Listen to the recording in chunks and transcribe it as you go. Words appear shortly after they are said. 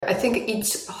I think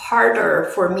it's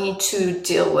harder for me to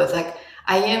deal with. Like,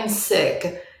 I am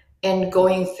sick and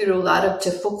going through a lot of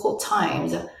difficult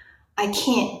times. I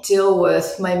can't deal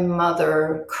with my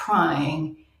mother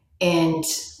crying and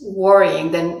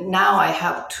worrying. Then now I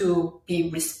have to be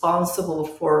responsible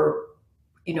for,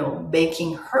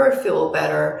 making her feel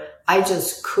better. I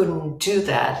just couldn't do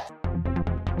that.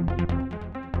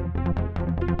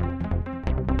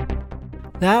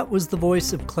 That was the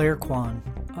voice of Claire Kwon.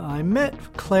 I met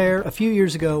Claire a few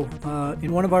years ago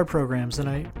in one of our programs,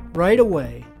 and right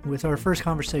away, with our first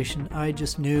conversation, I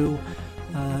just knew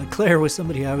Claire was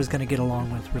somebody I was going to get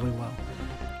along with really well.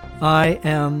 I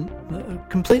am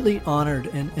completely honored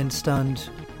and stunned,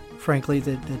 frankly,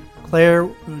 that Claire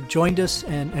joined us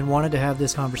and wanted to have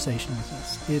this conversation with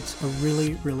us. It's a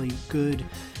really, really good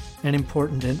and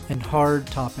important and hard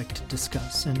topic to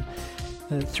discuss. And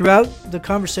throughout the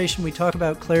conversation, we talk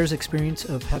about Claire's experience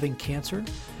of having cancer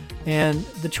and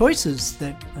the choices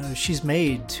that she's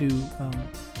made to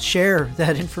share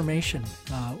that information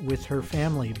with her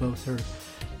family, both her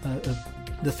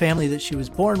the family that she was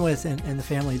born with and the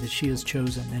family that she has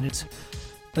chosen. And it's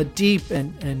a deep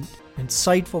and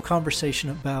insightful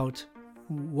conversation about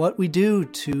what we do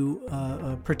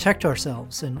to protect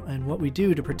ourselves and what we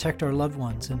do to protect our loved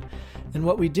ones and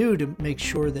what we do to make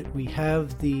sure that we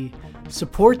have the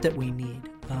support that we need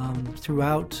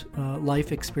throughout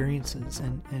life experiences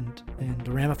and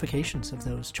the ramifications of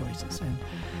those choices. And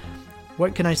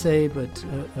what can I say, but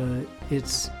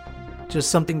it's just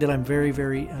something that I'm very,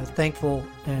 very thankful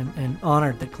and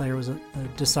honored that Claire was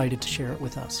decided to share it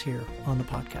with us here on the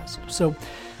podcast. So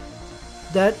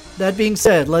that being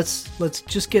said, let's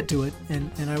just get to it,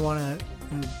 and I want to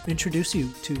introduce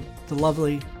you to the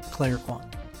lovely Claire Kwon.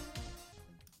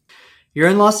 You're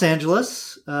in Los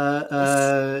Angeles.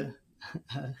 How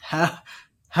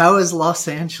is Los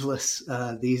Angeles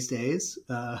these days?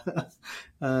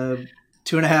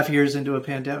 2.5 years into a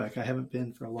pandemic. I haven't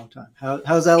been for a long time.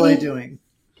 How's LA doing?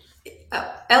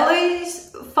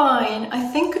 LA's fine. I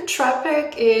think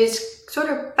traffic is sort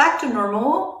of back to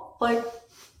normal, like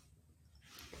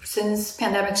since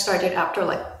pandemic started after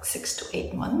like 6 to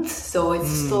 8 months. So it's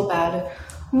still bad.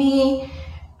 Me,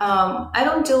 I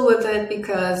don't deal with it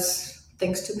because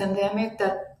thanks to pandemic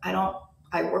that I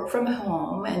work from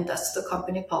home and that's the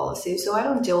company policy. So I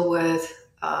don't deal with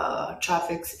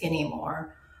traffics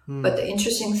anymore. But the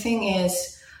interesting thing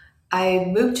is I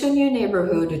moved to a new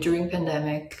neighborhood during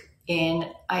pandemic and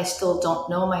I still don't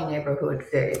know my neighborhood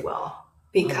very well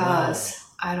because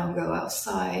I don't go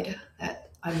outside.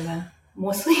 That I'm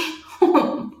mostly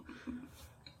home.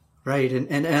 Right.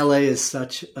 And LA is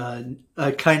such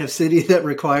a kind of city that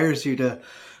requires you to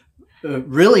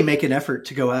really make an effort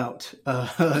to go out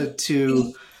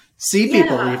to see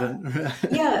people even.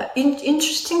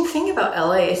 Interesting thing about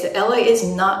LA is that LA is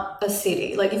not a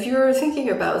city. Like if you're thinking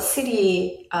about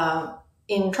city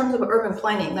in terms of urban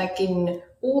planning, like in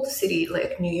old city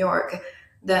like New York,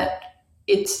 that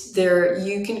it's there,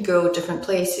 you can go different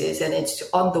places and it's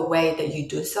on the way that you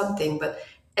do something. But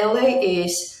LA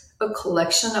is a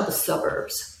collection of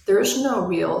suburbs. There's no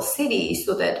real city,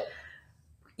 so that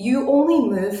you only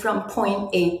move from point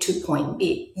A to point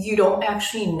B. You don't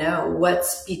actually know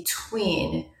what's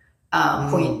between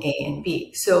point A and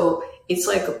B. So it's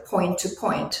like a point to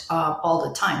point all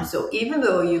the time. So even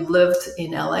though you lived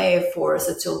in LA for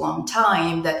such a long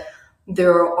time, that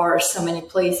there are so many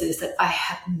places that I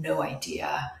have no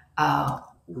idea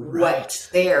what's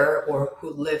there or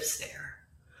who lives there.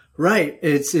 Right.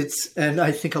 It's and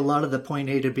I think a lot of the point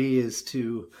A to B is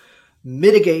to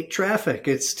mitigate traffic.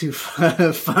 It's to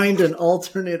find an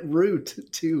alternate route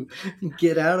to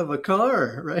get out of a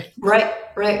car, right?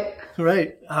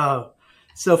 Right. Oh,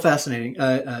 so fascinating.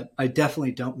 I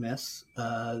definitely don't miss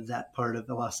that part of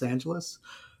Los Angeles.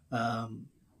 LA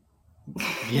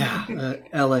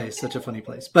is such a funny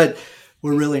place, but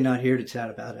we're really not here to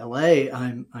chat about LA.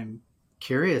 I'm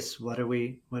curious. What are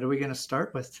we going to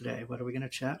start with today? What are we going to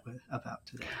chat about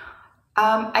today?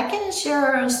 I can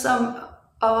share some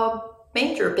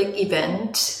major big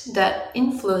event that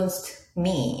influenced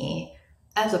me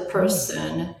as a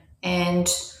person and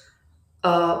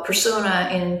a persona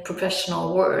in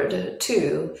professional world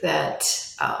too, that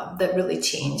really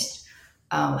changed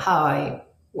how I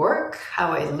work,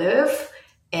 how I live,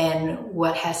 and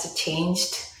what has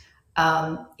changed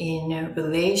in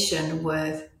relation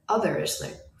with others,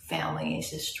 like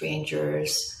families,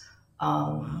 strangers,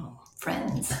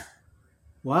 friends.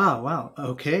 Wow.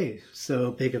 Okay.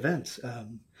 So big events.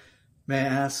 May I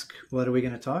ask, what are we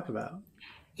going to talk about?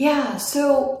 Yeah.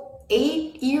 So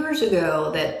 8 years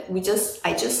ago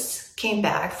I just came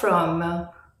back from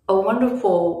a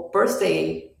wonderful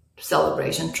birthday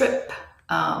celebration trip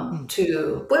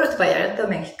to Puerto Vallarta,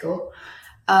 Mexico.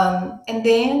 And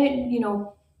then,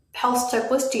 health check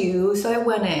was due. So I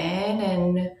went in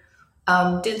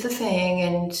and did the thing,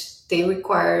 and they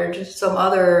required some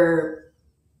other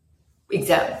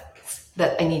exams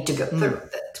that I need to go through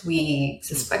that we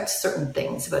suspect certain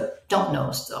things, but don't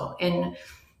know still. And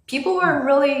people are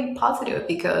really positive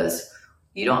because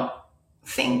you don't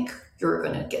think you're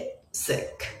going to get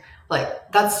sick.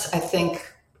 Like, that's, I think,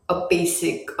 a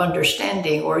basic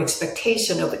understanding or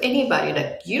expectation of anybody,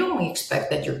 that you don't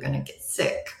expect that you're going to get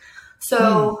sick.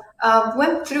 So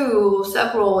went through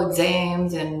several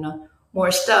exams and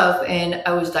more stuff, and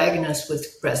I was diagnosed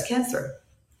with breast cancer.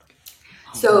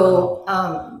 So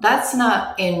that's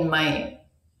not in my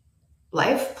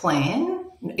life plan.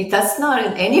 That's not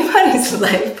in anybody's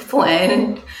life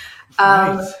plan.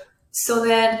 Right. So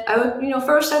then I would,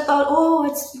 first I thought, oh,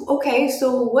 it's okay.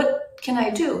 So what can I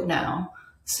do now?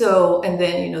 So, and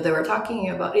then, they were talking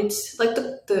about, it's like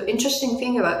the interesting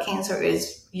thing about cancer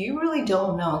is you really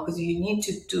don't know, because you need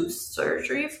to do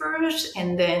surgery first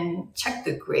and then check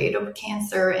the grade of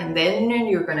cancer. And then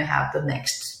you're going to have the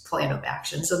next plan of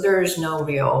action. So there is no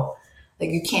real,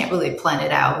 like, you can't really plan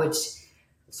it out, which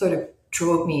sort of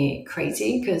drove me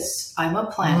crazy because I'm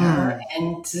a planner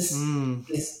and this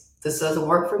doesn't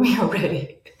work for me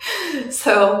already.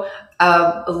 So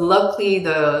luckily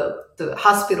the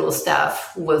hospital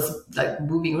staff was like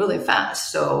moving really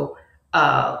fast. So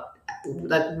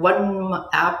like 1 month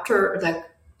after like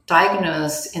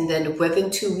diagnosed, and then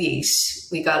within 2 weeks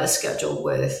we got a schedule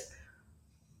with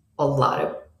a lot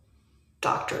of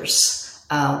doctors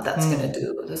that's going to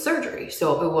do the surgery.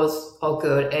 So it was all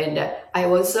good. And I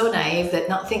was so naive that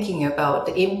not thinking about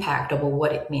the impact of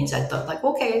what it means. I thought like,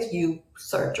 okay, if you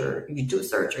do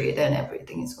surgery, then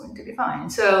everything is going to be fine.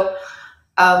 So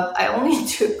I only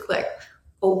took like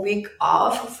a week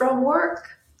off from work.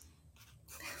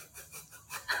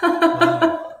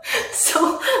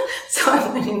 So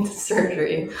I went into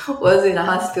surgery, was in a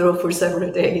hospital for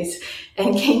several days,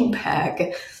 and came back.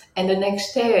 And the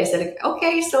next day I said,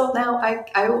 okay, so now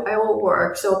I will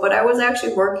work. So, but I was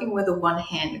actually working with the one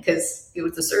hand because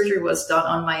the surgery was done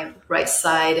on my right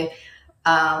side.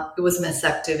 It was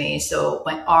mastectomy. So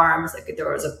my arms, like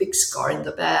there was a big scar in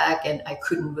the back and I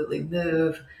couldn't really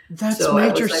move. That's so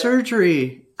major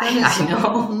surgery. I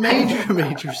know.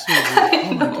 Major surgery.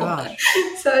 Oh my gosh.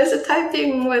 So I was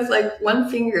typing with like one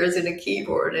finger in a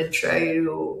keyboard and trying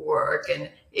to work. And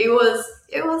it was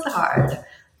hard.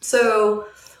 So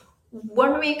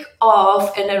 1 week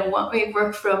off and then 1 week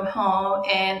work from home,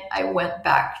 and I went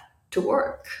back to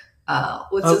work,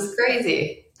 which is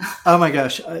crazy. Oh my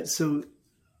gosh.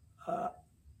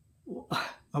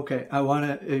 Okay. I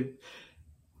want to,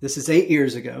 this is 8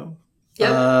 years ago.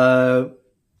 Yep.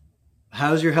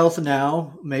 How's your health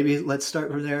now? Maybe let's start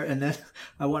from there. And then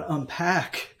I want to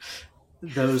unpack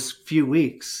those few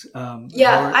weeks. How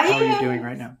are you doing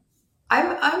right now?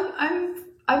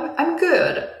 I'm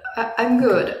good. I'm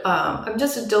good. I'm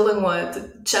just dealing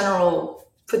with general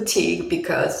fatigue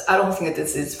because I don't think that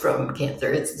this is from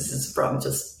cancer. This is from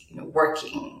just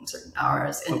working certain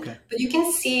hours. But you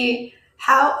can see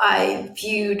how I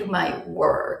viewed my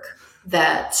work.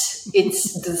 That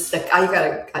it's just like I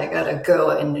gotta go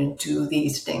and do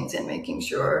these things and making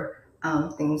sure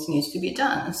things needs to be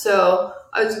done. So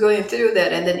I was going through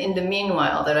that, and then in the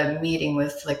meanwhile, that I'm meeting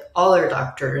with like other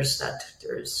doctors, that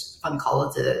there's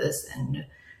oncologists and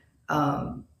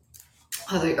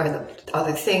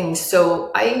other things.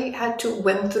 So I had to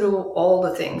went through all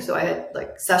the things. So I had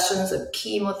like sessions of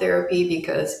chemotherapy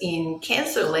because in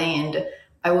cancer land,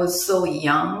 I was so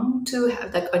young to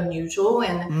have like unusual,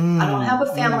 and I don't have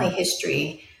a family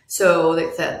history. So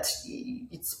that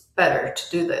it's better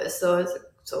to do this.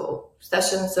 So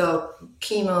sessions of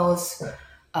chemos,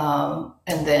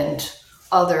 and then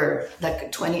other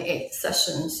like 28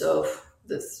 sessions of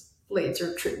this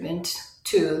laser treatment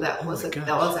too. That was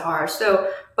hard.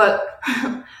 So, but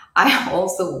I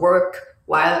also work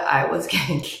while I was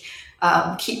getting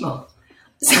chemo.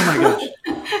 So, oh my gosh.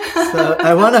 So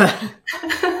I want to,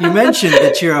 you mentioned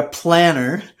that you're a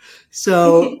planner.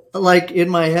 So like in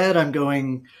my head, I'm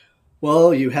going,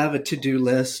 well, you have a to-do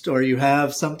list or you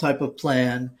have some type of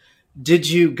plan. Did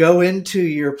you go into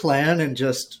your plan and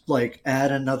just like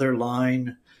add another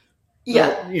line?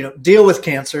 Yeah. Deal with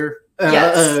cancer.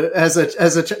 Yes.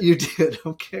 You did.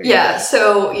 Okay. Yeah.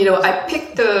 So, I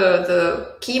picked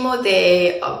the chemo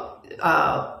day,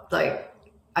 like,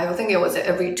 I think it was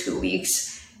every 2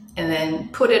 weeks, and then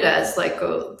put it as like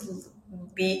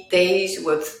days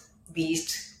with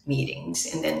these meetings,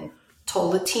 and then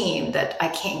told the team that I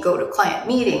can't go to client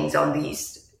meetings on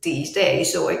these these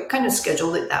days. So I kind of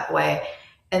scheduled it that way.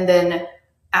 And then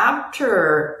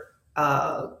after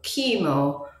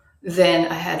chemo,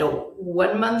 then I had a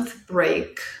 1 month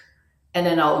break, and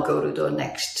then I'll go to the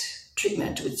next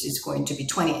treatment, which is going to be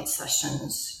 28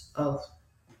 sessions of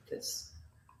this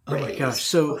Oh my gosh. race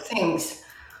So of things.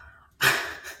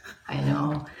 I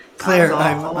know. Sounds Claire,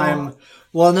 awful.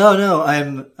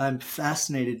 I'm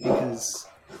fascinated because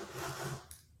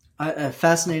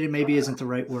fascinated maybe isn't the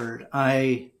right word.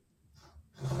 I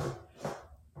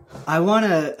want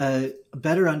to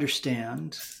better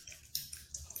understand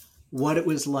what it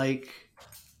was like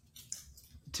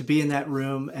to be in that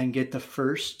room and get the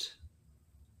first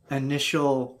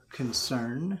initial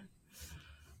concern.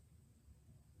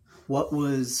 What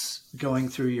was going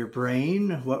through your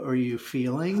brain? What were you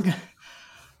feeling?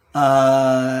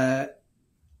 What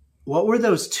were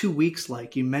those 2 weeks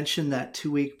like? You mentioned that 2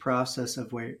 week process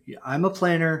of where I'm a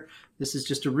planner. This is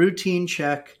just a routine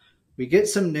check. We get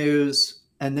some news,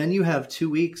 and then you have 2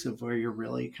 weeks of where you're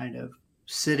really kind of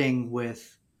sitting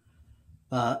with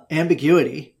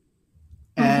ambiguity,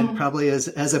 and probably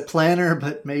as a planner,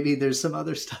 but maybe there's some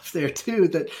other stuff there too.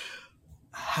 That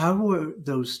how were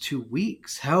those 2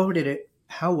 weeks? How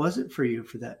was it for you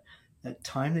for that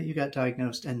time that you got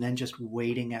diagnosed, and then just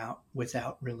waiting out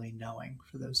without really knowing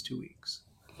for those 2 weeks?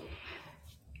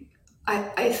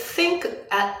 I think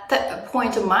at that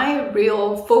point, my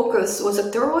real focus was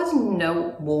that there was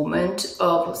no moment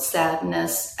of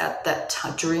sadness at that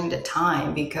time during the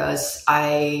time, because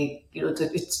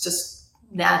it's just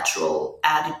natural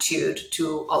attitude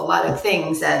to a lot of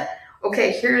things that,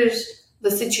 okay, here's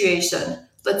the situation,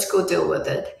 let's go deal with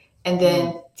it. And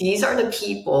then these are the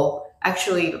people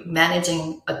actually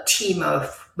managing a team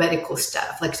of medical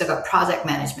staff, like it's like a project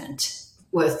management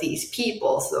with these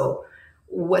people. So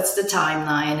what's the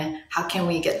timeline? How can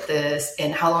we get this?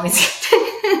 And how long is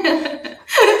it?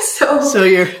 So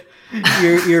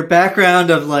your background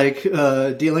of like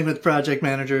dealing with project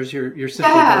managers, you're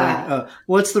simply going,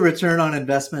 what's the return on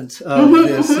investment of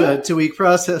this 2 week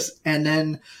process? And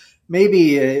then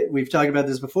maybe we've talked about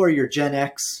this before. You're Gen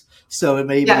X, so it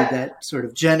may be that sort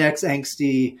of Gen X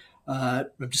angsty. I'm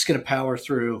just going to power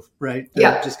through, right?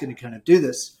 I'm just going to kind of do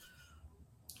this.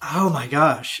 Oh my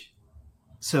gosh!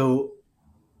 So,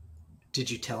 did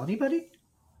you tell anybody?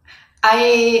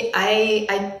 I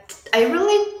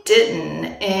really didn't,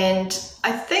 and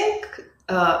I think,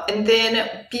 and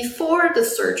then before the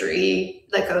surgery,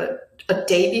 like a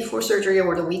day before surgery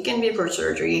or the weekend before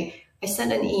surgery, I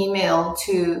sent an email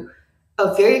to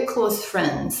a very close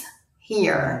friends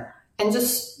here, and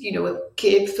just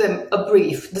give them a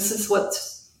brief. This is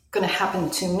what's going to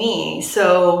happen to me.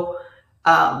 So,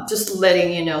 just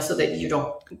letting you know so that you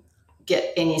don't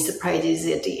get any surprises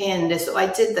at the end. So I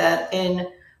did that, and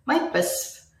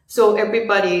so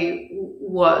everybody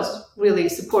was really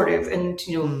supportive, and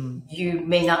you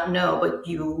may not know, but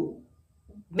you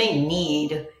may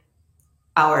need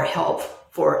our help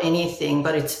for anything,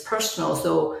 but it's personal.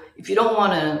 So if you don't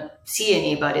want to see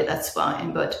anybody, that's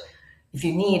fine. But if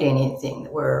you need anything,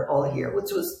 we're all here,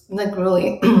 which was like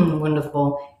really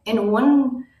wonderful. And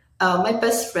my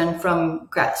best friend from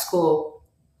grad school,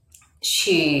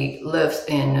 she lives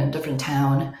in a different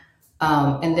town.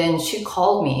 And then she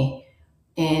called me,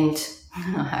 and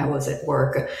I was at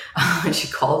work. She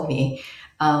called me.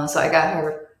 So I got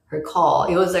her call.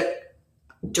 It was like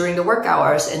during the work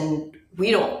hours, and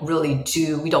we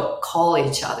don't call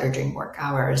each other during work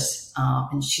hours.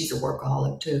 And she's a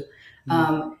workaholic too.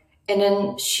 And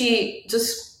then she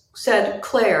just said,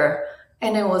 "Claire,"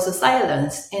 and there was a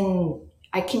silence, and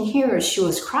I can hear she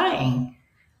was crying.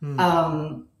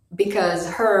 Because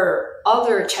her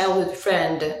other childhood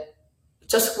friend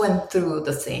just went through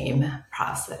the same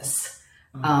process.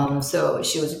 So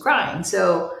she was crying.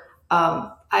 So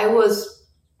I was,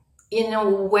 in a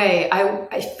way,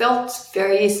 I felt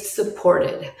very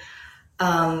supported.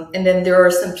 And then there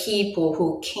are some people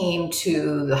who came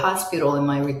to the hospital in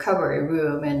my recovery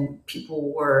room, and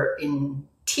people were in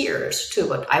tears too,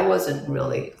 but I wasn't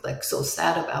really like so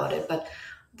sad about it. But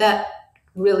that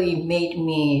really made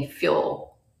me feel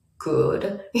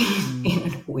good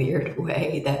in a weird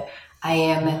way, that I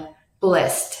am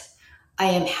blessed. I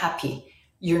am happy.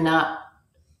 You're not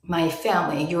my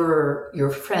family, you're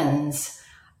your friends,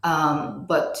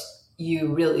 but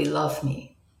you really love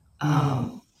me.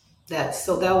 That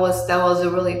was a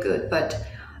really good. But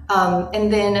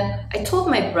and then I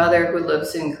told my brother who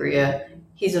lives in Korea.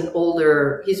 He's an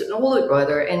older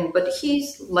brother, but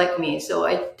he's like me. So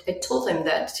I told him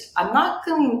that I'm not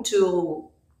going to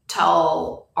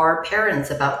tell our parents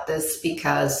about this,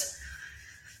 because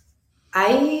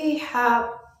I have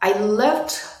I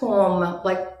left home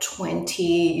like 20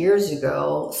 years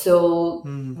ago. So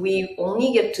Mm, we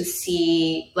only get to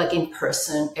see like in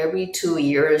person every 2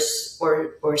 years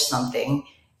or something.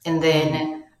 And mm,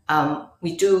 then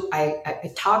I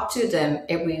talk to them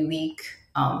every week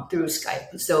through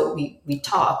Skype. So we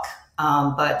talk,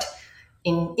 but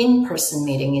in-person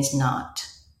meeting is not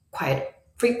quite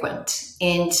frequent.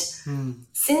 And mm,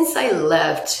 since I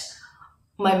left,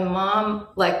 my mom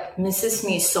like misses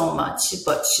me so much,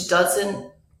 but she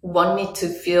doesn't want me to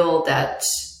feel that,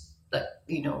 like,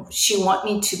 she want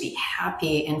me to be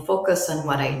happy and focus on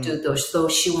what I mm, do though. So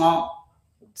she won't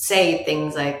say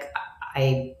things like,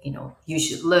 you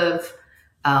should live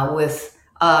with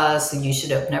us, and you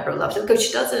should have never loved it, because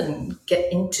she doesn't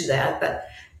get into that. But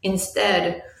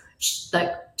instead,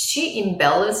 she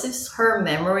embellishes her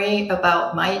memory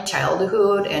about my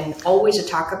childhood and always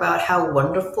talk about how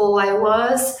wonderful I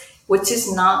was, which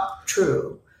is not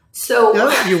true. So no,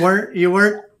 you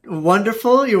weren't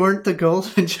wonderful. You weren't the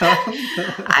golden child.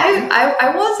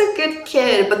 I was a good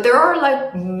kid, but there are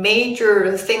like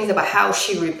major things about how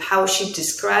she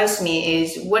describes me.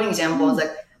 Is one example is Mm,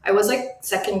 like I was like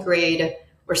second grade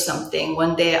or something.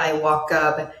 One day I woke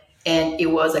up and it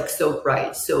was like so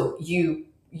bright. So you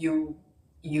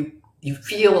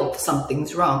feel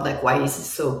something's wrong. Like, why is it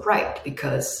so bright?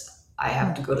 Because I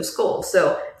have to mm, go to school.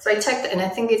 So I checked, and I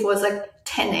think it was like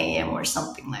 10 a.m. or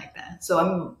something like that. So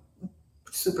I'm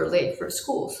super late for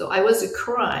school. So I was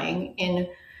crying and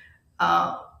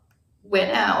uh,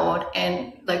 went out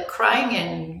and like crying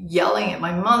and yelling at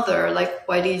my mother, like,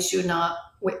 why did you not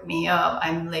wake me up?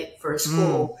 I'm late for mm.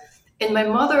 school. And my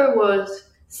mother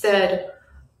said,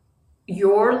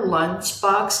 your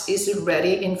lunchbox is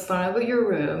ready in front of your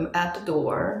room at the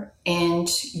door, and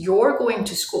you're going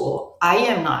to school. I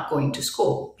am not going to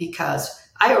school because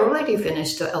I already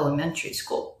finished the elementary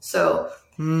school. So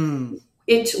Mm.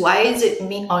 it's why is it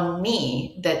me on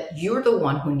me that you're the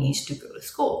one who needs to go to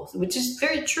school, which is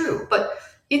very true, but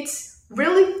it's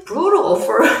really brutal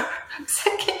for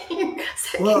second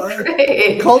Well,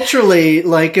 grade. culturally,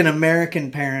 like an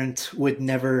American parent would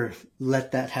never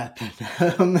let that happen.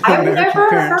 I've American never heard.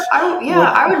 parent Yeah,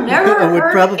 I would never would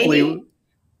heard probably, any.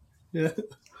 yeah.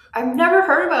 I've never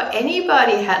heard about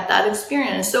anybody had that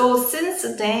experience. So since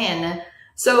then,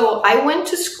 so I went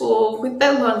to school with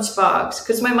that lunchbox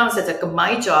because my mom said like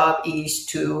my job is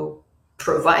to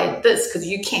provide this because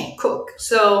you can't cook.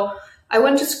 So I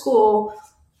went to school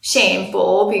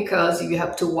shameful because you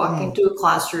have to walk Mm, into a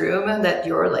classroom and that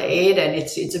you're late, and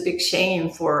it's a big shame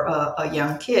for a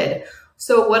young kid.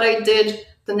 So what I did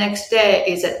the next day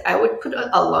is that I would put an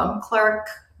alarm clock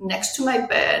next to my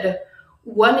bed,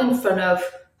 one in front of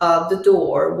the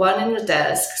door, one in the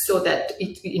desk, so that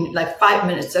in like 5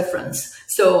 minutes difference.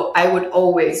 So I would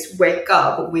always wake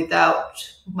up without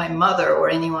my mother or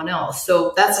anyone else.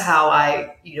 So that's how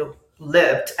I,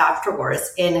 lived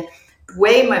afterwards. And the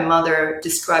way my mother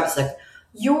describes, like,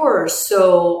 you're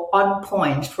so on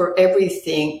point for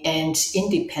everything and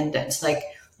independent. Like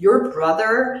your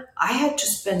brother, I had to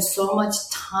spend so much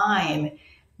time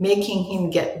making him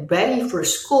get ready for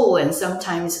school, and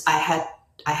sometimes I had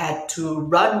to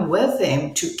run with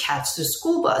him to catch the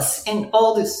school bus and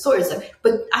all these stories. Like,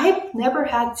 but I've never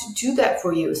had to do that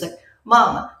for you. It's like,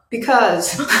 Mom,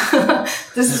 because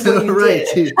this is what you right.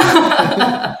 did.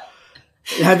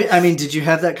 I mean, did you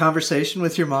have that conversation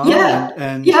with your mom? Yeah,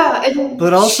 And, yeah, but and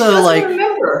she also doesn't like,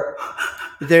 remember.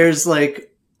 there's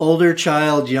like older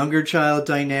child, younger child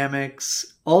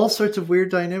dynamics, all sorts of weird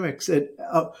dynamics.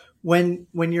 When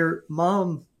your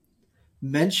mom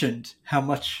mentioned how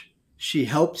much she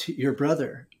helped your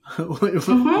brother,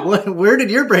 Hmm. where did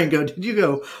your brain go? Did you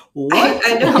go, what?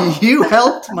 I know. You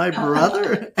helped my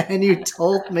brother and you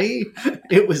told me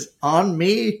it was on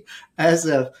me as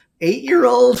a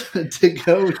 8-year-old to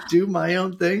go do my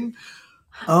own thing?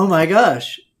 Oh my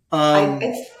gosh. I, Um, I,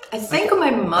 I I, think my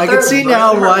I could mother see learned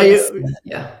now her why lesson. you,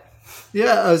 Yeah.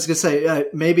 yeah, I was gonna say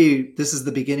maybe this is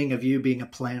the beginning of you being a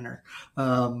planner.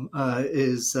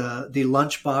 Is the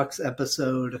lunchbox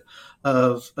episode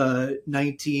of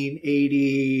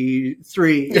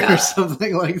 1983 or Yeah.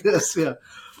 something like this? Yeah,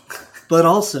 but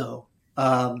also,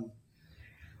 um,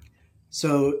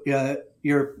 so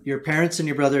your parents and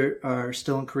your brother are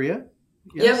still in Korea.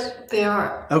 Yes. Yep, they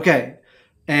are. Okay,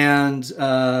 and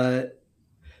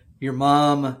your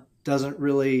mom doesn't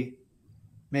really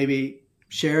maybe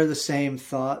share the same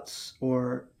thoughts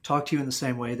or talk to you in the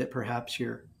same way that perhaps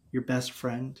your best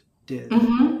friend did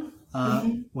Hmm.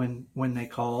 Hmm. when they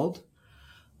called.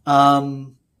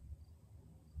 Um,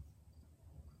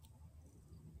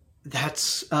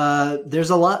 that's there's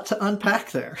a lot to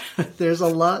unpack there. There's a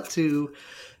lot to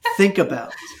think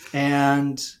about.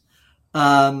 And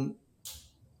um,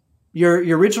 your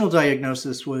original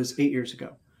diagnosis was 8 years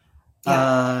ago.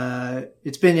 Yeah.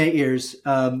 It's been 8 years.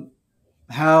 How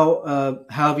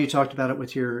have you talked about it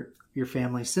with your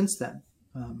family since then?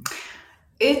 Um,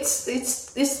 It's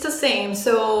the same.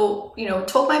 So,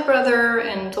 told my brother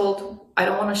and told I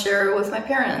don't want to share it with my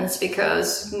parents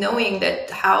because knowing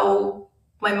that how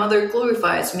my mother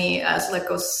glorifies me as like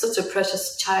such a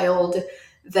precious child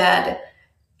that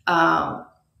um,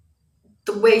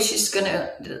 the way she's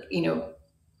gonna,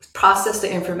 process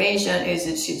the information is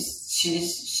that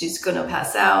she's gonna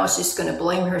pass out. She's gonna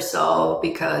blame herself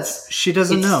because she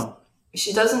doesn't it's know.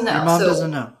 she doesn't Your know. mom So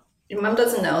doesn't know. your mom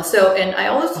doesn't know. So, and I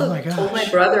Oh also my told my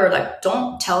gosh. brother, like,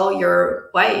 don't tell your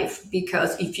wife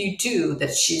because if you do,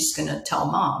 that she's gonna tell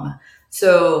mom.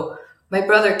 So my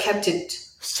brother kept it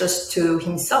just to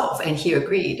himself, and he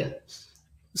agreed.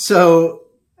 So,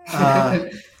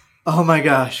 oh my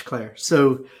gosh, Claire.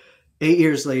 So 8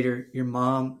 years later, your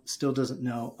mom still doesn't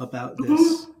know about this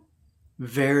Mhm.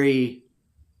 very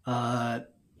uh,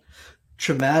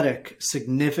 traumatic,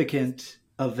 significant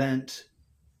event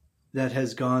that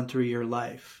has gone through your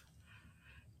life.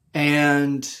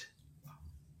 And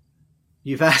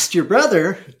you've asked your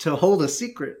brother to hold a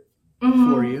secret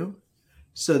for Mhm. you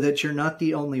so that you're not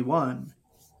the only one.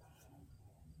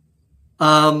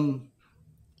 Um,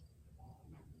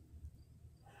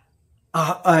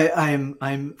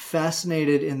 I'm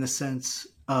fascinated in the sense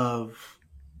of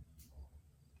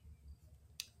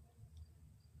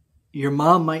your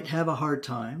mom might have a hard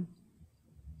time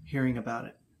hearing about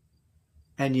it,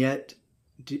 and yet,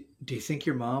 do you think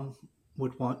your mom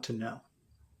would want to know?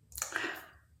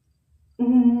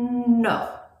 No.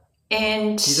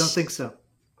 And You don't think so?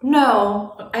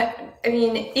 no, I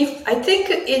mean, if I think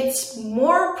it's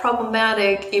more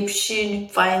problematic if she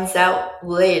finds out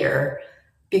later,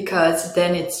 because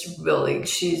then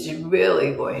she's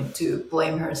really going to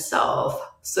blame herself.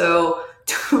 So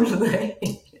too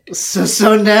late.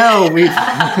 So now we've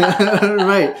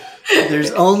right.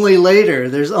 There's only later.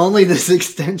 There's only this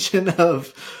extension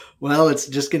of, well, it's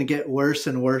just going to get worse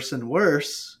and worse and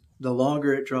worse the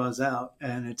longer it draws out,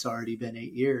 and it's already been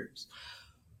 8 years.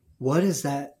 What does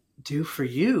that do for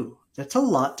you? That's a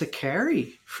lot to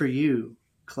carry for you,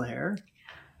 Claire.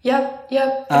 Yep,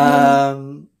 yep. I mean,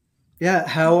 Um, yeah.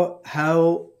 How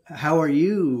are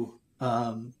you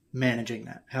managing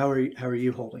that? How are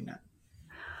you holding that?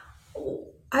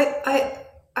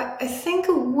 I think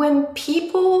when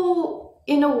people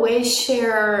in a way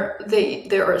share they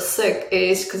are sick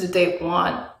is because they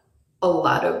want a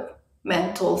lot of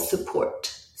mental support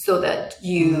so that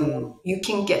Mm, you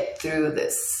can get through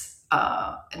this.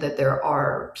 That there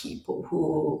are people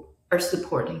who are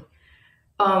supporting,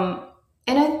 um,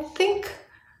 and I think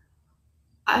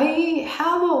I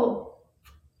have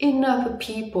enough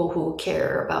people who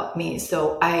care about me,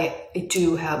 so I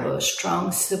do have right. a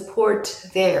strong support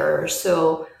there.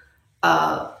 So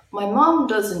my mom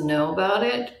doesn't know about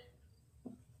it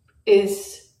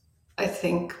is I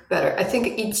think better. I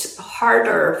think it's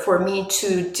harder for me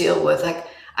to deal with. Like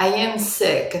I am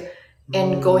sick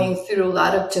and Mm, going through a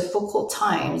lot of difficult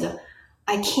times.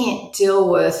 I can't deal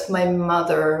with my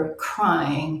mother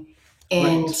crying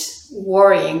and right.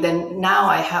 worrying. Then now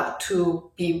I have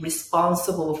to be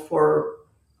responsible for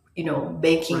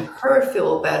making Right. her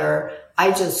feel better.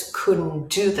 I just couldn't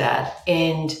do that,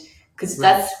 and because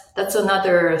Right. that's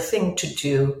another thing to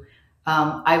do.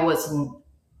 I wasn't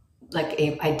like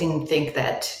I didn't think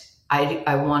that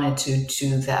I wanted to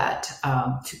do that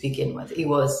to begin with. Right. It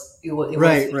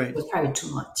Right. was probably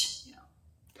too much.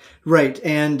 Right.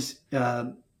 And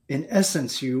in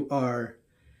essence, you're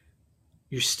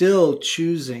still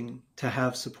choosing to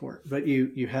have support, but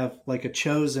you have like a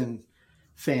chosen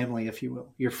family, if you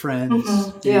will, your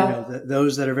friends, Yeah.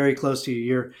 those that are very close to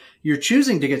you. You're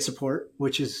choosing to get support,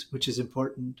 which is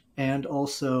important, and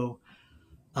also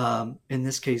in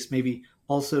this case, maybe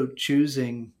also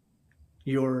choosing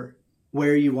your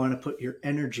where you want to put your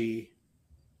energy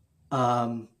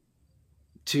um,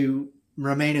 to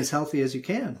remain as healthy as you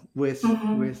can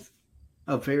Hmm. with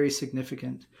a very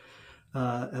significant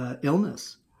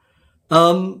illness.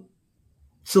 Um,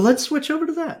 so let's switch over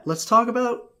to that. Let's talk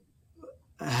about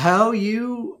how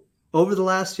you, over the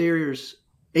last 8 years,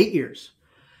 8 years,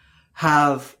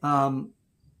 have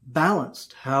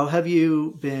balanced. How have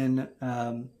you been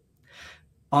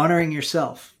honoring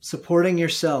yourself, supporting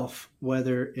yourself,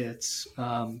 whether it's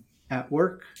at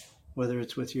work, whether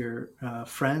it's with your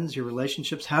friends, your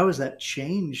relationships? How has that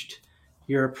changed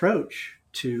your approach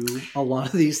to a lot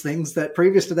of these things that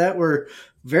previous to that were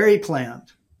very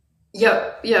planned?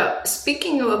 Yeah, yeah.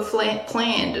 Speaking of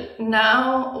planned,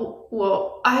 now,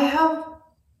 well, I have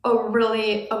a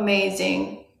really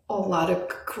amazing, a lot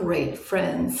of great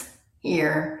friends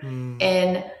here. Mm.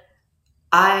 And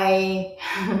I,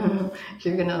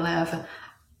 you're gonna laugh.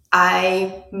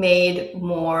 I made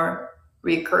more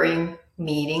recurring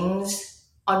meetings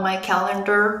on my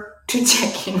calendar to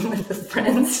check in with the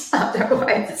friends.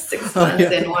 Otherwise, six Oh months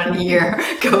yeah. and 1 year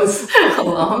goes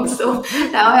along. So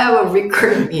now I have a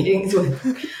recurring meetings with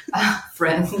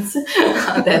friends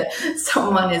that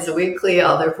someone is weekly,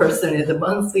 other person is a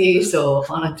monthly, so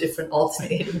on a different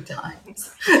alternating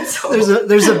times. So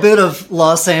There's a bit of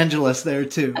Los Angeles there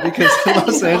too, because in I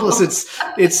Los Angeles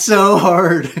know. it's so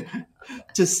hard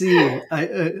to see.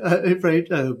 Right,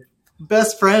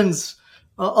 best friends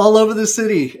all over the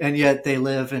city, and yet they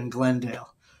live in Glendale.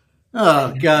 I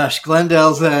Oh know. gosh,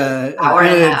 Glendale's a Hour and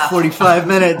a good half.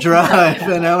 45-minute I drive,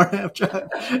 know. an hour and a half drive.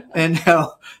 And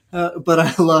now, but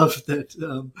I love that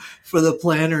for the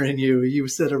planner in you, you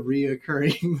set a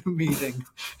reoccurring meeting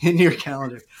in your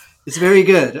calendar. It's very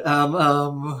good. I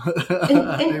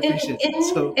appreciate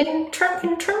that. So, In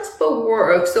terms of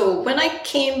work, so when I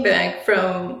came back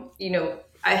from,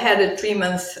 I had a 3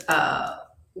 month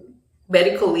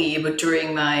medical leave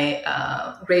during my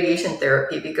radiation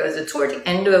therapy because toward the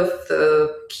end of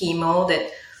the chemo, that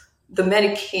the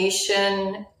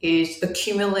medication is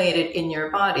accumulated in your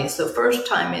body. So first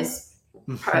time is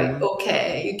probably mhm.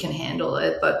 okay, you can handle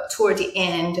it, but toward the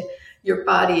end, your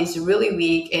body is really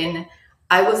weak, and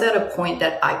I was at a point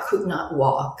that I could not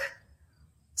walk. Oh,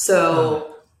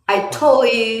 So I wow.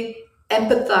 totally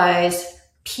empathize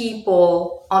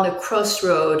people on a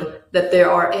crossroad that they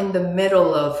are in the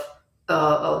middle of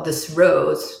this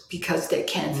road because they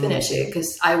can't finish Mm, it.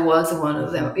 Because I was one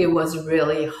of them. mhm, It was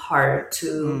really hard to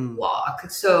mm. walk.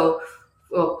 So,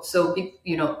 well,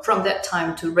 from that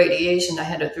time to radiation, I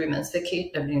had a 3 months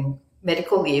vacation. I mean,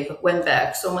 medical leave. Went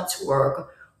back, so much work.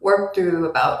 Worked through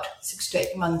about 6 to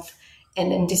 8 months,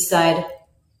 and then decide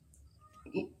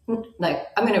like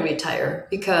I'm going to retire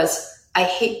because I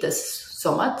hate this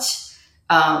so much.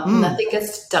 Mm. Nothing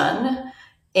gets done,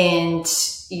 and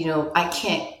I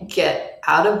can't get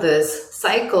out of this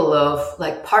cycle of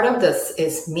like part of this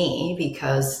is me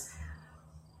because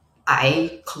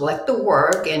I collect the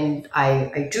work and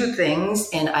I do things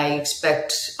and I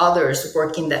expect others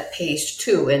work in that pace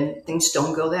too, and things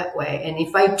don't go that way. And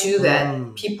if I do that,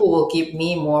 Mm. people will give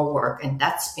me more work, and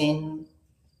that's been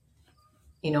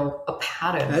a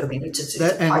pattern for That me, which is it's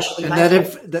that partially and my that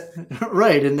fault. if that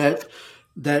right, and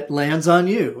that lands on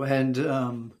you. And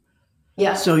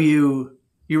Yeah, so you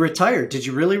retired. Did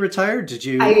you really retire? Did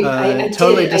you I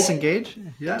totally did. disengage?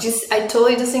 Yeah. I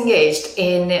totally disengaged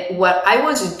in what I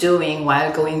was doing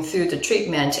while going through the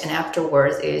treatment and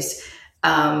afterwards is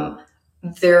um,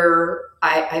 there.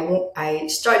 I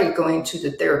started going to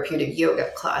the therapeutic yoga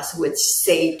class, which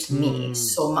saved me Mm.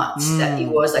 so much that it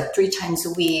Mm. was like 3 times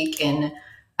a week, and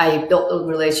I built a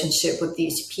relationship with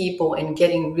these people and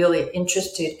getting really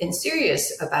interested and serious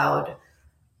about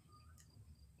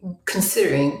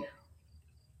considering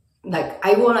like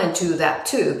I want to do that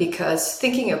too because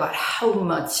thinking about how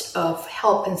much of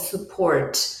help and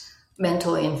support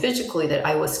mentally and physically that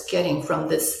I was getting from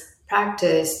this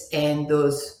practice and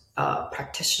those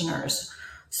practitioners.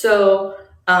 So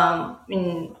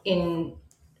in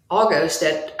August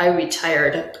that I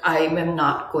retired, I am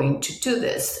not going to do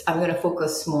this. I'm going to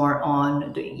focus more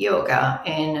on doing yoga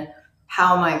and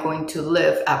how am I going to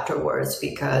live afterwards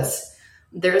because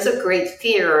there's a great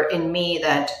fear in me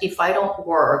that if I don't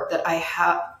work that I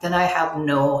have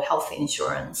no health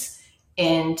insurance,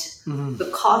 and Mm. the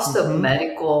cost of Mm-hmm.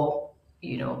 medical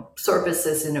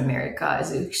services in America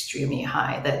is extremely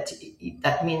high.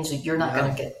 That means that you're not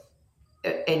going Yeah. to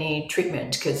get any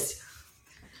treatment because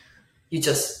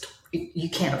you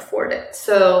can't afford it.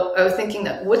 So I was thinking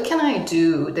that what can I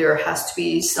do? There has to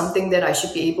be something that I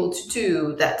should be able to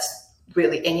do that's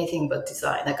really anything but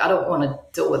design. Like I don't want to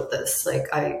deal with this. Like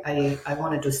I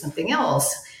want to do something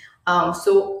else.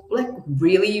 So like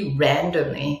really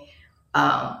randomly,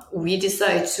 we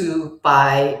decided to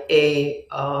buy a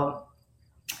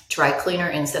dry cleaner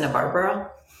in Santa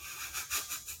Barbara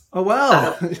Oh out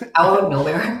wow. of out of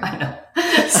nowhere. I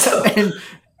know. So and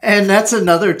and that's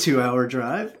another 2-hour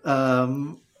drive.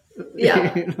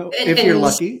 yeah, If you're and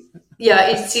lucky. yeah,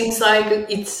 it seems like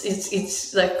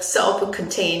it's like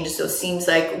self-contained. So it seems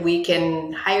like we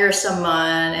can hire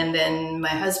someone, and then my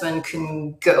husband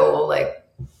can go like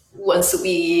once a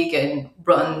week and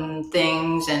run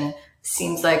things. And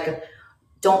seems like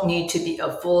don't need to be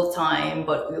a full time,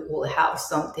 but we will have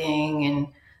something. And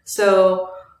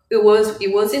so it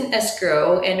was in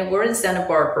escrow, and we're in Santa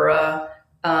Barbara.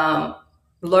 um,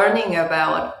 learning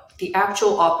about the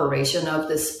actual operation of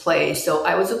this place. So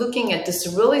I was looking at this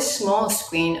really small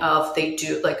screen of they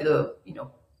do like the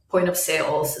point of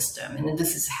sale system, and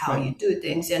this is how Right. you do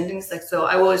things and things like so.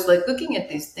 I was like looking at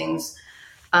these things,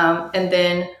 and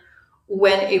then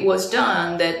when it was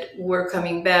done, that we're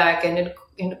coming back, and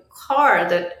in the car,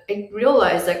 that I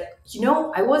realized that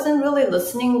I wasn't really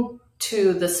listening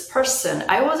to this person.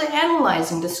 I was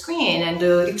analyzing the screen and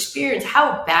the experience,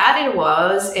 how bad it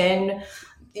was, and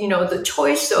the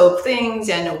choice of things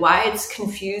and why it's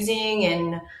confusing,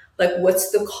 and like what's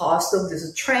the cost of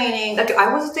this training. Like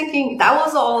I was thinking that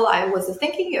was all I was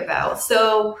thinking about.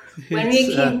 So when It's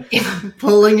we came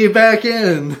pulling you back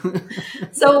in.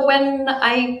 so when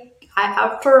I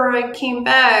after I came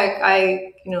back,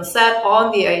 I sat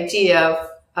on the idea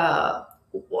a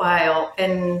while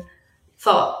and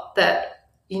thought that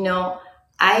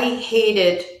I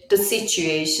hated the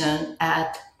situation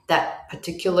at that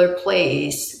particular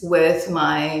place with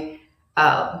my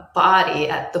body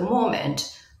at the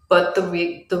moment. But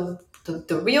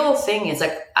the real thing is,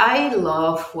 like, I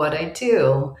love what I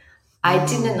do. I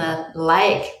did not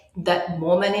like that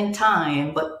moment in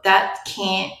time, but that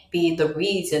can't be the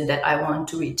reason that I want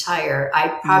to retire.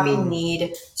 I probably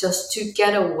need just to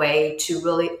get away to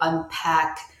really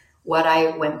unpack what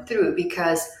I went through,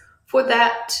 because for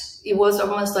that, it was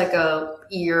almost like a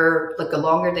year, like a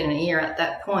longer than a year at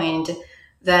that point,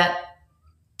 that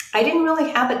I didn't really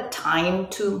have a time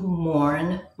to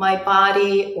mourn my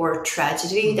body or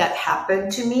tragedy that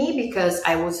happened to me, because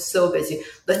I was so busy.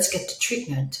 Let's get the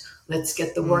treatment. Let's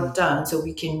get the work done so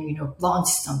we can, launch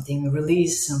something,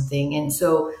 release something. And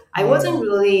so I wasn't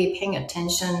really paying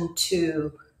attention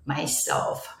to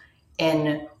myself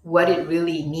and what it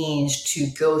really means to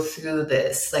go through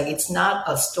this. Like, it's not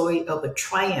a story of a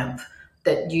triumph,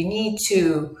 that you need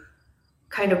to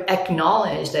kind of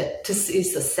acknowledge that this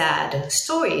is a sad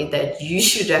story, that you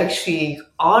should actually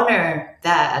honor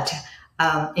that,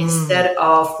 instead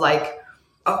of like,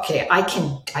 okay, I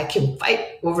can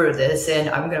fight over this and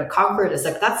I'm going to conquer this.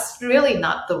 Like, that's really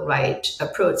not the right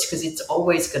approach, because it's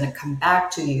always going to come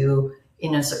back to you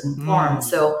in a certain form.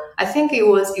 So I think it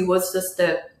was just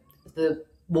the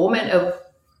moment of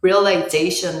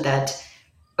realization that,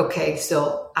 okay,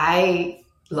 so I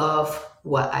love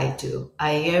what I do.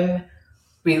 I am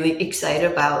really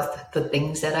excited about the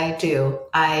things that I do.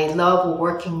 I love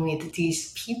working with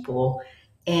these people,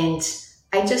 and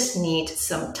I just need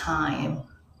some time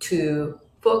to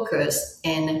focus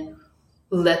and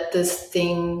let this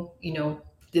thing,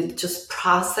 just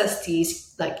process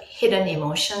these like hidden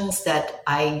emotions that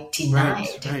I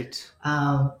denied Right.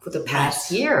 for the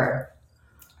past year.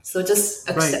 So just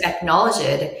acknowledge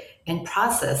it and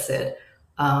process it,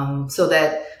 so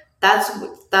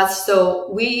that's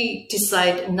so we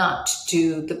decide not to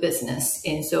do the business,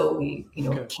 and so we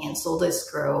cancel this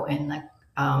grow, and like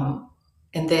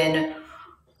and then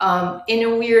in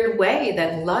a weird way,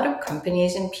 that a lot of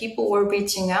companies and people were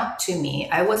reaching out to me.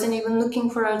 I wasn't even looking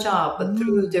for a job, but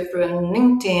through different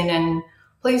LinkedIn and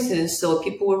places, so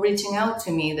people were reaching out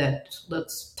to me that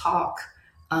let's talk,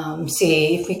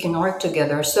 see if we can work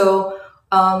together. So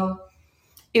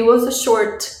it was a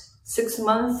short 6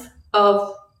 months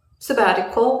of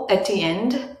sabbatical at the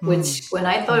end, which when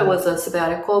I thought it was a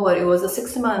sabbatical, but it was a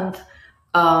 6 month.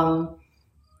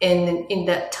 And in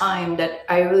that time, that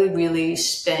I really, really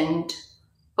spent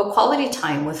a quality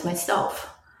time with myself,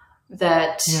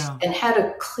 that and had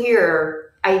a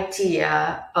clear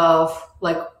idea of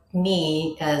like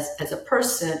me as a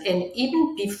person. And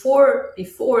even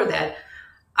before that,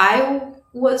 I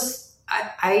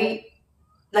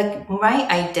like my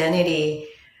identity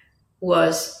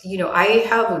was, I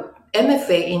have a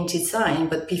MFA in design,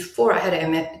 but before I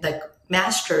had like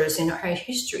master's in art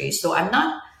history. So I'm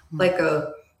not like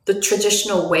the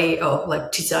traditional way of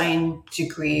like design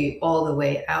degree all the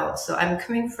way out. So I'm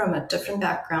coming from a different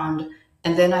background.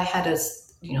 And then I had a,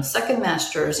 second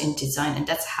master's in design, and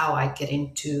that's how I get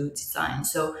into design.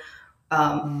 So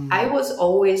I was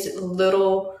always a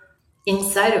little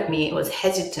inside of me, was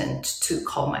hesitant to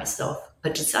call myself a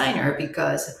designer,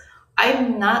 because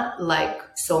I'm not like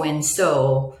so and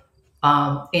so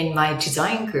in my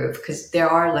design group, because there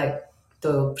are like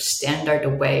the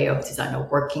standard way of designer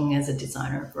working as a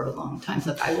designer for a long time.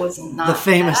 So I was not the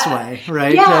famous that. way,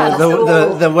 right? Yeah,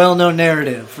 The well-known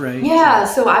narrative, right? Yeah,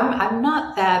 so I'm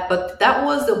not that, but that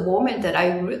was the moment that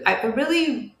I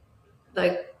really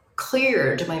like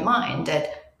cleared my mind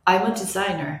that I'm a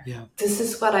designer. Yeah. This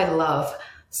is what I love.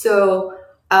 So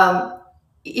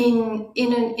in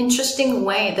an interesting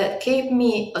way, that gave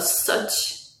me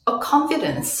such a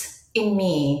confidence in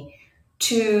me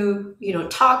to,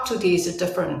 talk to these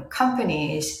different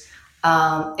companies,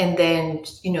 and then,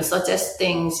 suggest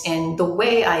things. And the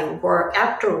way I work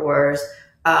afterwards,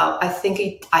 I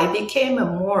think I became a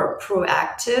more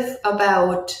proactive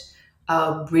about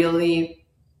really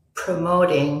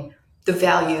promoting the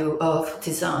value of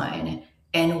design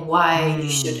and why you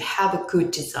should Mm, have a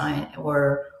good design,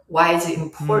 or why is it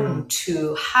important mm,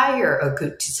 to hire a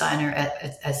good designer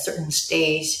at a certain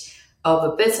stage of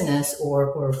a business,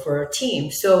 or for a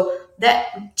team. So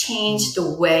that mm. changed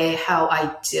the way how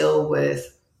I deal with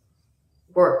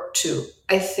work too.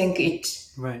 I think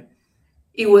Right.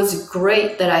 it was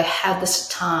great that I had this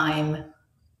time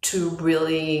to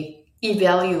really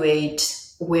evaluate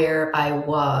where I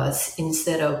was,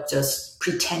 instead of just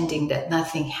pretending that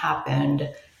nothing happened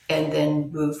and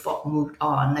then moved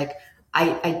on. Like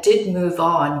I did move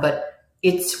on, but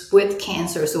it's with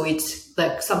cancer, so it's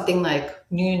like something like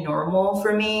new normal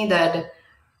for me, that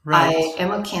I Right.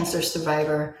 am a cancer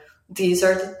survivor. These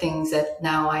are the things that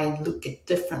now I look at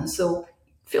different. So it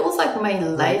feels like my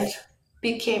Right. life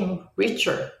became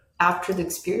richer after the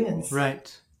experience.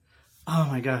 Right. Oh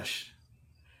my gosh.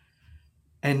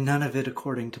 And none of it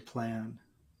according to plan.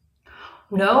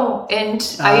 No, and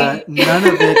I None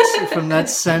of it from that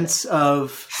sense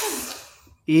of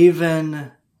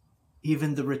even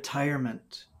even the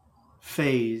retirement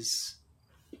phase.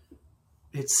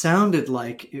 It sounded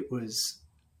like it was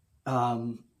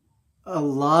um, a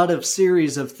lot of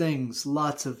series of things,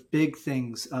 lots of big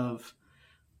things of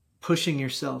pushing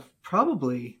yourself,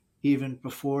 probably even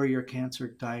before your cancer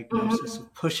diagnosis, Mhm,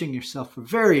 of pushing yourself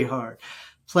very hard,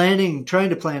 planning,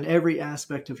 trying to plan every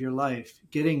aspect of your life,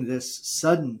 getting this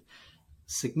sudden,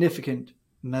 significant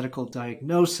medical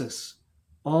diagnosis,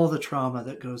 all the trauma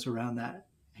that goes around that.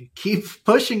 You keep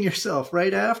pushing yourself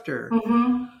right after.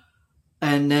 mhm,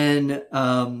 And then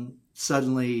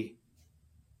suddenly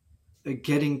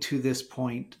getting to this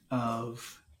point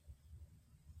of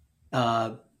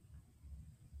uh,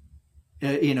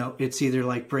 it's either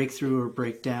like breakthrough or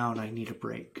breakdown. I need a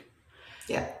break.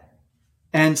 yeah,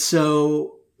 And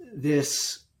so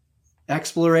this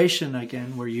exploration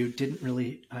again, where you didn't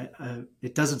really,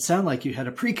 it doesn't sound like you had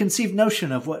a preconceived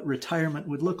notion of what retirement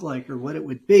would look like or what it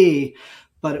would be,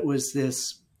 but it was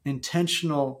this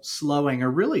intentional slowing or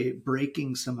really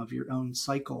breaking some of your own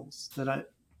cycles that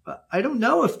I don't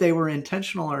know if they were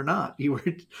intentional or not. You were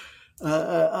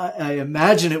I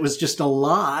imagine it was just a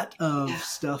lot of yeah.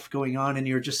 stuff going on, and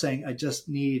you're just saying, I just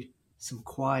need some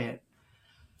quiet.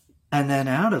 And then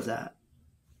out of that,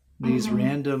 these Mhm.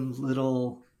 random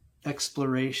little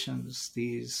explorations,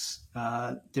 these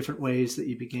different ways that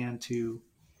you began to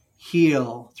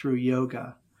heal through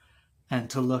yoga and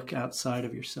to look outside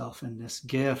of yourself, and this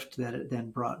gift that it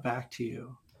then brought back to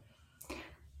you.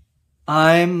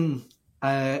 I'm,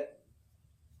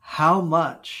 how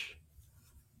much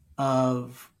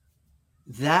of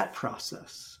that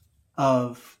process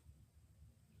of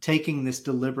taking this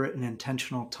deliberate and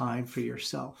intentional time for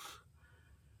yourself.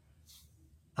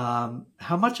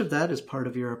 How much of that is part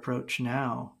of your approach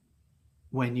now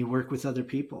when you work with other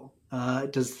people?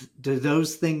 Do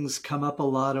those things come up a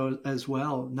lot as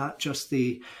well? Not just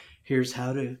the here's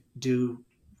how to do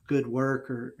good work,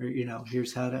 or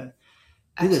here's how to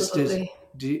do this. Absolutely.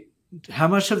 Do how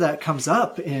much of that comes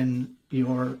up in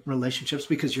your relationships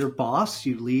because you're boss,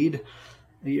 you lead,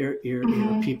 you're a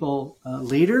Mhm. people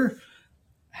leader.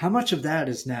 How much of that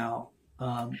is now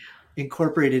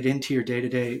incorporated into your day to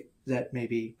day that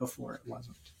maybe before it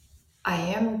wasn't? I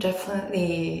am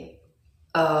definitely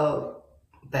a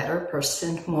better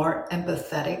person, more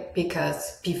empathetic,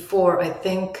 because before I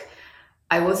think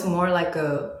I was more like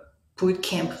a boot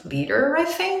camp leader, I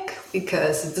think,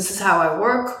 because this is how I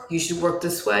work. You should work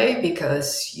this way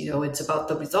because, it's about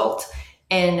the result.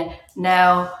 And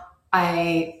now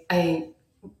I I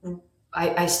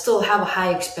I still have a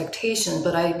high expectation,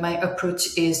 but my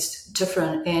approach is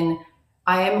different. And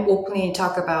I am openly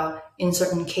talk about in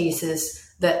certain cases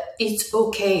that it's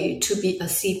okay to be a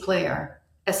C player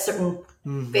at certain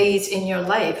Mm-hmm. phase in your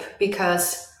life,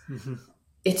 because Mm-hmm.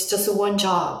 it's just one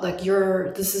job. Like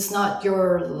this is not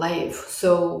your life.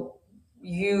 So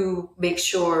you make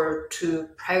sure to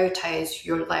prioritize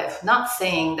your life. Not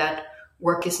saying that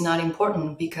work is not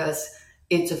important, because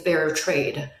it's a fair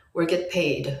trade. We get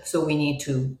paid, so we need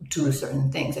to do Right.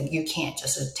 certain things. And you can't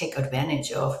just take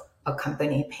advantage of a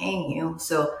company paying you.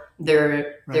 So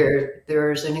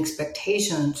there's an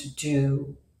expectation to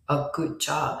do a good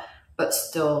job, but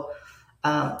still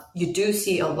you do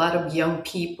see a lot of young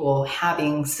people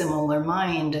having similar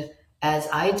mind as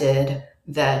I did,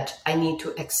 that I need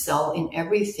to excel in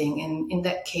everything. And in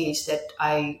that case, that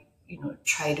I,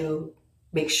 try to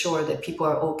make sure that people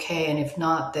are okay. And if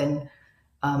not, then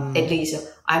at least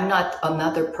I'm not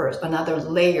another person, another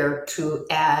layer to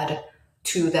add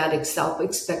to that self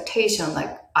expectation.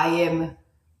 Like I am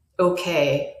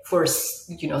okay for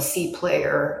C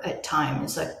player at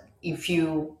times. Like if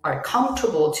you are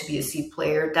comfortable to be a C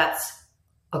player, that's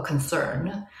a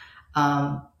concern.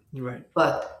 Right.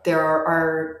 But there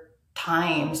are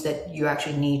times that you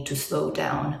actually need to slow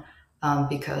down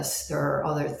because there are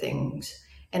other things.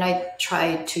 And I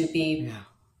try to be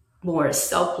more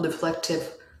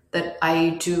self-reflective, that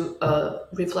I do a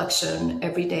reflection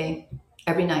every day,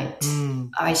 every night.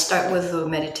 I start with a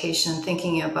meditation,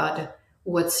 thinking about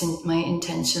what's in my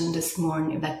intention this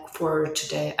morning, like for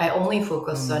today. I only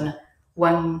focus on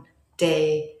one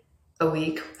day a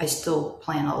week. I still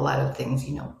plan a lot of things.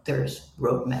 There's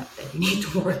roadmap that you need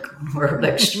to work on, or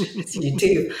like strategy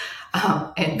too,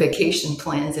 and vacation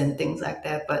plans and things like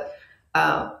that. But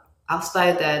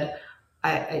outside that,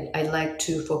 I like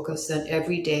to focus on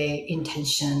everyday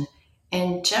intention,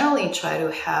 and generally try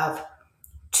to have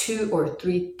two or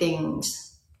three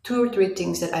things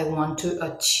that I want to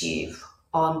achieve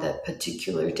on that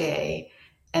particular day.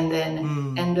 And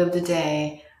then end of the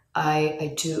day,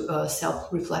 I do a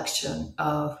self-reflection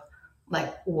of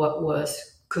like what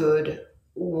was good,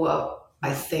 what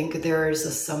I think there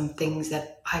is some things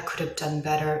that I could have done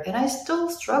better. And I still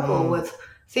struggle with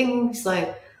things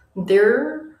like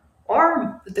there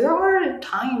are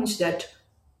times that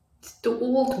the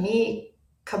old me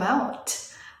come out.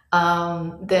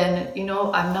 Then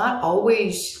I'm not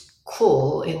always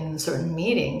cool in certain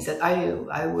meetings, that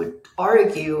I would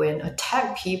argue and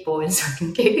attack people in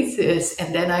certain cases,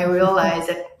 and then I realize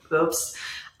that oops,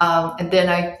 and then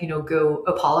I go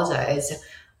apologize.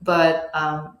 But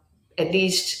at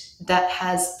least that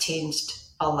has changed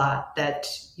a lot. That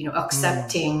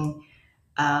accepting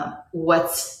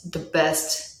what's the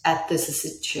best at this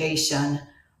situation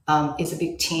is a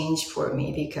big change for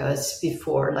me, because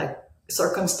before, like,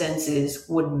 circumstances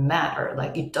wouldn't matter.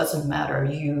 Like, it doesn't matter.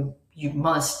 You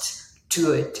must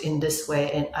do it in this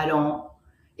way, and I don't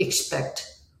expect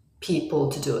people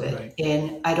to do it, Right.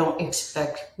 and I don't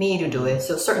expect me to do it.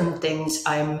 So certain things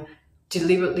I'm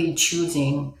deliberately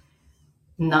choosing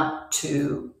not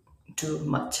to do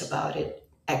much about it,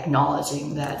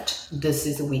 acknowledging that this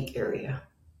is a weak area.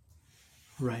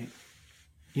 Right.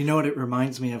 You know what it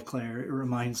reminds me of, Claire? It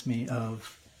reminds me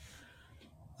of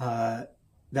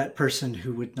that person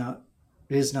who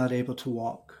is not able to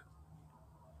walk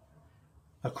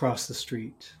across the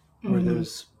street, or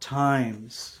those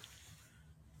times,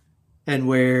 and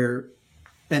where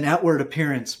an outward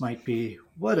appearance might be,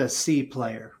 what a C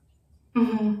player.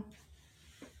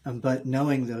 But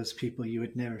knowing those people, you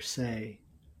would never say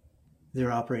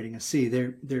they're operating a C.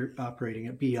 They're operating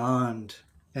it beyond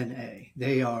an A.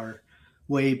 They are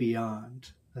way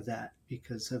beyond that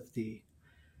because of the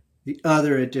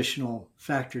other additional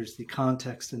factors, the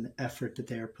context and the effort that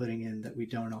they are putting in that we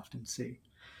don't often see.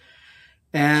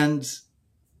 And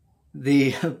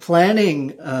the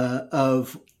planning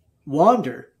of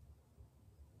wander,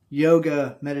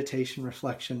 yoga, meditation,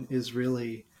 reflection is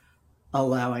really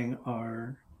allowing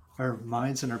our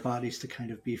minds and our bodies to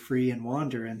kind of be free and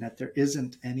wander, and that there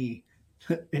isn't any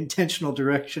intentional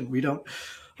direction. We don't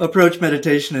approach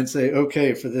meditation and say,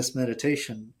 okay, for this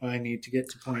meditation, I need to get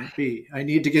to point B. I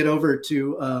need to get over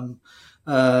to,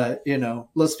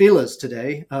 Los Feliz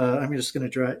today. I'm just going to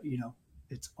drive,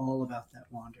 it's all about that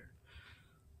wander.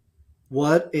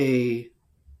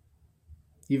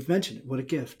 You've mentioned it, what a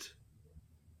gift.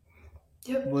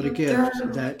 Yep, What a yep.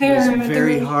 gift. That was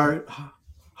very hard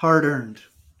earned.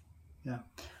 Yeah.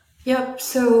 Yep.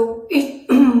 So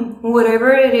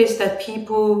whatever it is that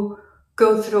people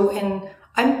go through, and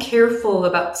I'm careful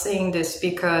about saying this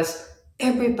because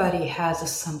everybody has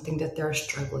something that they're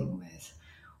struggling with.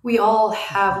 We all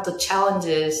have the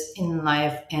challenges in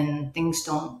life, and things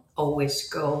don't always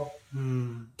go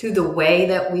to the way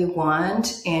that we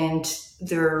want, and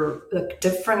there are like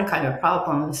different kind of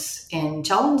problems and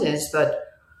challenges, but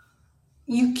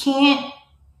you can't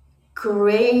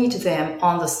grade them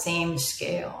on the same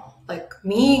scale. Like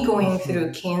me going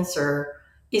through cancer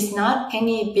is not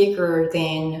any bigger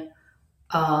than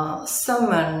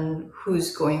someone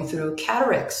who's going through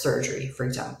cataract surgery, for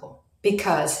example,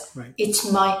 because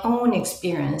it's my own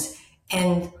experience.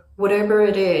 And whatever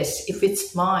it is, if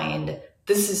it's mine,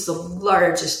 this is the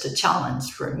largest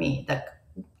challenge for me. Like,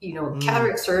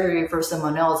 cataract surgery for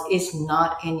someone else is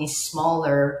not any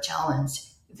smaller challenge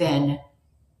than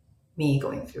me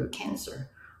going through cancer.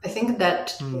 I think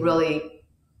that really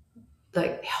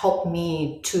helped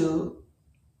me to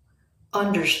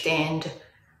understand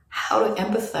how to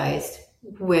empathize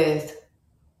with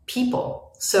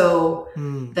people, so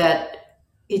Mm. that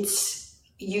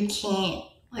you can't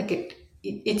like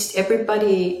it's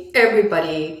everybody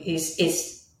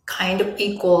is kind of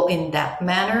equal in that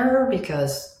manner,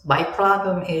 because my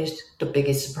problem is the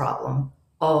biggest problem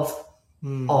of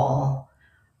Mm. all.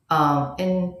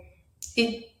 And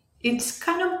it's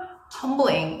kind of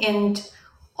humbling and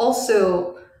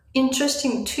also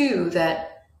interesting too,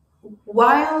 that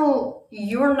while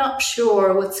you're not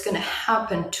sure what's going to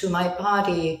happen to my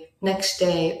body next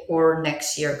day or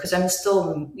next year, because I'm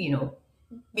still,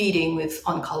 meeting with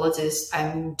oncologists,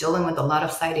 I'm dealing with a lot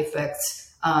of side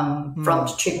effects from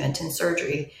Mm. treatment and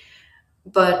surgery,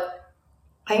 but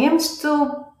I am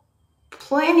still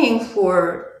planning for,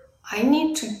 I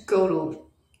need to go to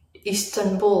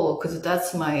Istanbul because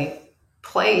that's my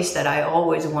place that I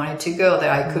always wanted to go,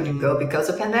 that I couldn't go Mm. because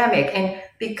of pandemic,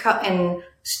 and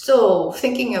still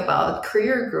thinking about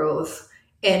career growth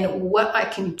and what I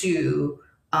can do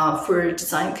for the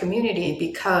design community,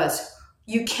 because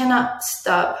you cannot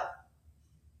stop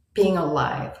being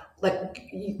alive. Like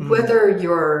Mm. whether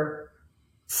you're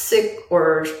sick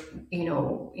or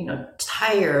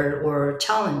tired or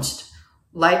challenged,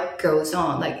 life goes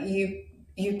on. Like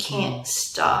you can't Mm.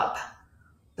 stop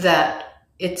that.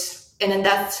 And then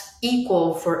that's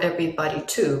equal for everybody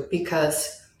too, because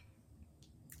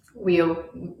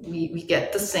we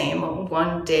get the same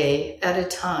one day at a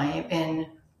time. And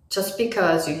just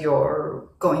because you're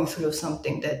going through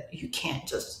something that you can't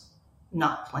just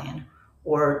not plan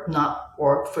or not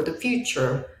work for the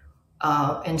future,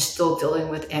 and still dealing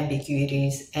with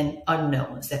ambiguities and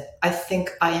unknowns, that I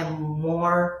think I am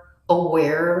more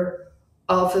aware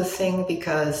of the thing,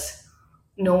 because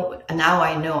no, now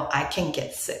I know I can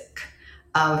get sick,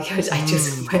 because I just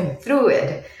Mm. went through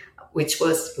it, it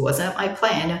wasn't my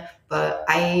plan, but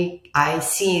I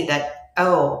see that,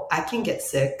 oh, I can get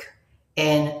sick,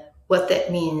 and what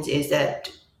that means is that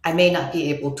I may not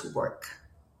be able to work.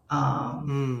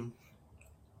 Um,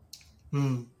 Mm.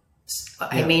 Mm.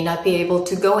 I Yeah. may not be able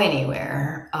to go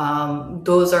anywhere.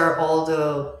 Those are all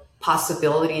the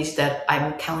possibilities that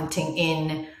I'm counting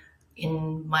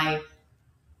in my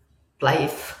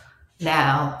life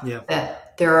now, Yeah.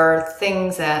 that there are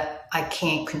things that I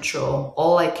can't control.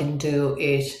 All I can do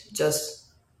is just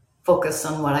focus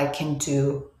on what I can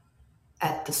do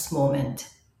at this moment.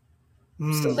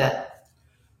 So Mm.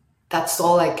 that's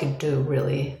all I can do,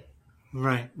 really.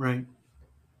 Right. Right.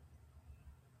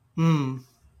 Mm.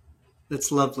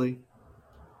 That's lovely.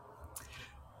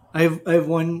 I have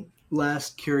one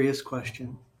last curious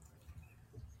question.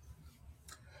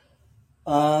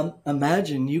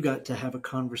 Imagine you got to have a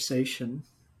conversation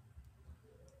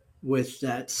with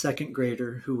that second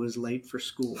grader who was late for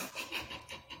school.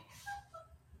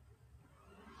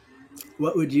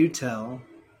 What would you tell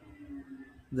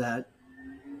that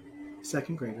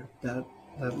second grader, that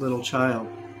little child?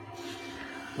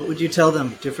 What would you tell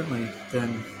them differently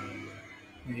than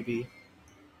maybe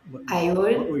what, I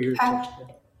what were would your tips? act,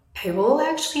 I will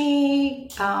actually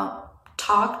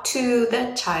talk to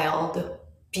that child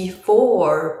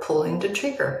before pulling the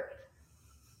trigger,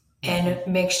 Mm-hmm. and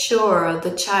make sure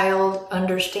the child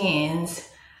understands,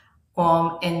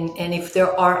 and if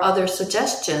there are other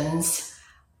suggestions,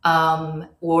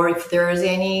 or if there is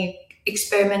any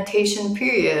experimentation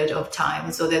period of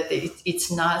time, so that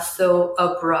it's not so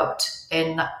abrupt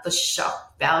and not the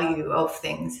shock value of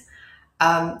things.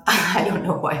 I don't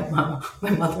know why my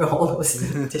mother always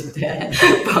did that,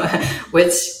 but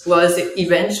which was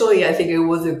eventually, I think it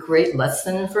was a great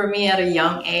lesson for me at a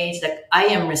young age. Like I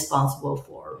am responsible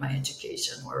for my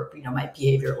education, or my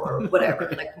behavior, or whatever.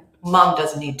 Like mom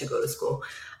doesn't need to go to school,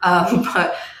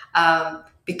 but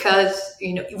because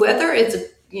whether it's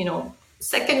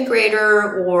second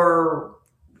grader or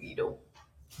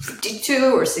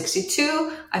 52 or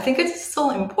 62, I think it's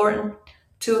still important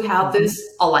to have Mm-hmm. this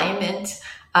alignment,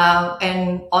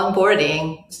 and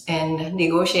onboarding and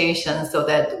negotiation, so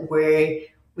that we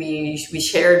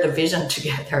share the vision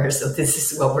together. So this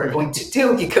is what we're going Right. to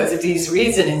do because of these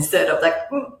reasons, instead of like,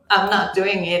 I'm not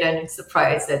doing it and it's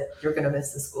surprised that you're going to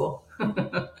miss the school.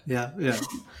 Yeah. Yeah.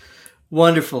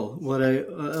 Wonderful. What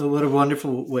a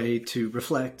wonderful way to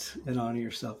reflect and honor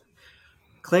yourself.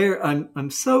 Claire, I'm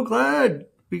so glad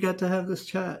we got to have this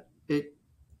chat.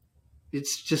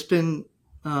 It's just been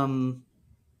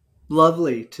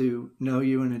lovely to know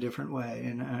you in a different way,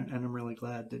 and I'm really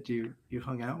glad that you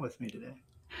hung out with me today.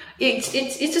 It's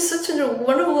just such a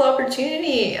wonderful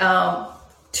opportunity,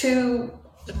 to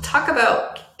talk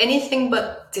about anything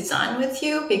but design with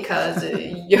you, because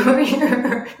you're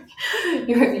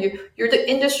the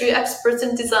industry experts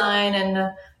in design,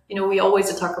 and we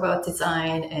always talk about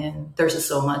design, and there's just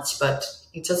so much, but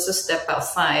it's just a step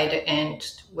outside. And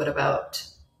what about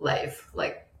life?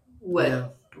 Like, Yeah.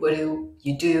 what do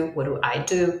you do? What do I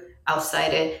do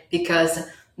outside it? Because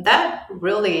that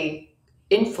really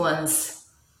influence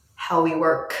how we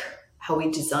work, how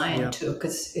we design Yeah. too,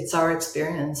 because it's our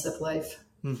experience of life.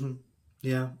 Hmm.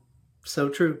 Yeah. So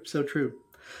true. So true.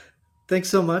 Thanks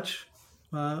so much.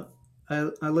 Uh,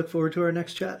 I look forward to our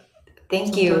next chat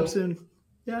Thank sometime you. soon.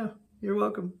 Yeah. You're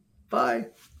welcome. Bye.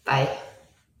 Bye.